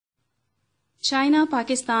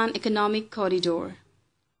China-Pakistan Economic Corridor.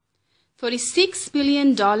 For a $6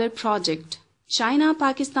 billion project,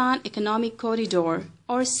 China-Pakistan Economic Corridor,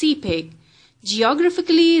 or CPEC,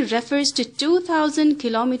 geographically refers to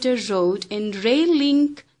 2,000-kilometer road and rail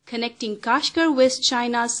link connecting Kashgar, West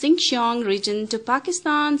China's Xinjiang region to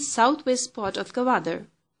Pakistan's southwest port of Gwadar.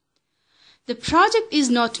 The project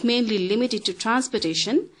is not mainly limited to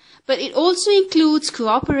transportation, but it also includes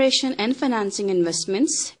cooperation and financing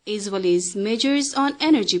investments, as well as measures on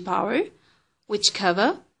energy power, which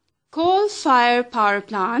cover coal-fired power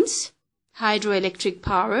plants, hydroelectric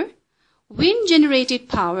power, wind-generated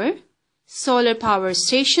power, solar power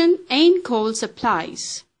station, and coal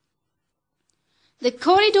supplies. The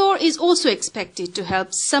corridor is also expected to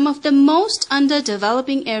help some of the most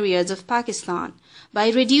underdeveloping areas of Pakistan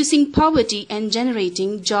by reducing poverty and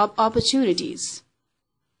generating job opportunities.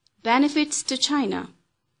 Benefits to China.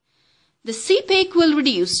 The CPEC will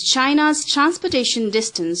reduce China's transportation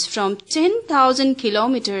distance from 10,000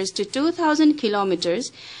 kilometers to 2,000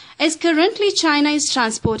 kilometers, as currently China is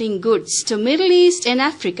transporting goods to Middle East and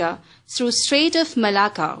Africa through Strait of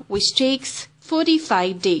Malacca, which takes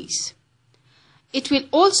 45 days. It will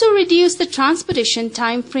also reduce the transportation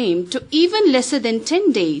time frame to even lesser than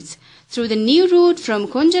 10 days through the new route from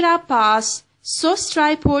Khunjerab Pass,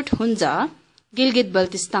 Sostrai Port Hunza,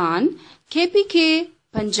 Gilgit-Baltistan, CPEC,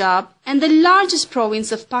 Punjab, and the largest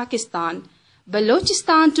province of Pakistan,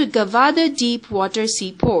 Balochistan, to Gwadar deep water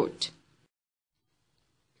seaport.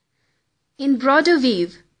 In broader view,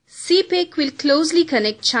 CPEC will closely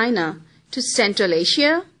connect China to Central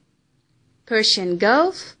Asia, Persian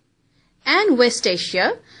Gulf, and West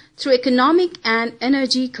Asia through economic and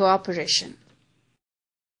energy cooperation.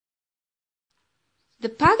 The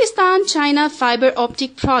Pakistan-China fiber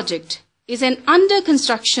optic project is an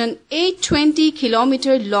under-construction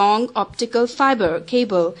 820-kilometer long optical fiber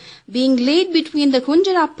cable being laid between the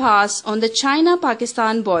Khunjerab Pass on the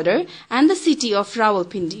China-Pakistan border and the city of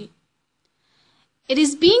Rawalpindi. It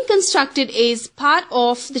is being constructed as part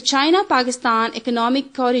of the China-Pakistan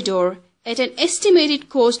Economic Corridor at an estimated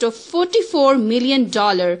cost of $44 million.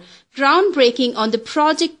 Groundbreaking on the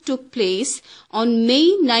project took place on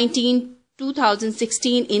May 19,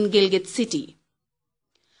 2016 in Gilgit city.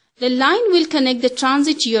 The line will connect the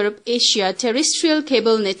Transit Europe-Asia terrestrial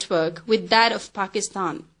cable network with that of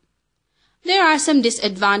Pakistan. There are some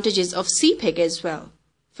disadvantages of CPEC as well.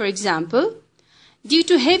 For example, due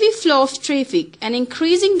to heavy flow of traffic and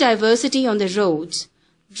increasing diversity on the roads,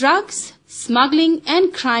 drugs, smuggling,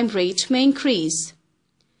 and crime rate may increase.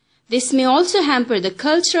 This may also hamper the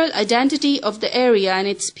cultural identity of the area and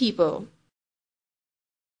its people.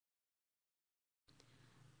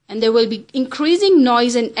 And there will be increasing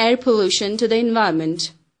noise and air pollution to the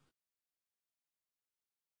environment.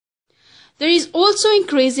 There is also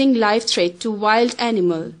increasing life threat to wild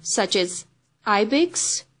animals such as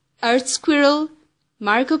ibex, earth squirrel,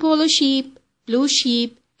 Marco Polo sheep, blue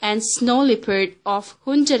sheep, and snow leopard of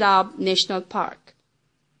Khunjerab National Park.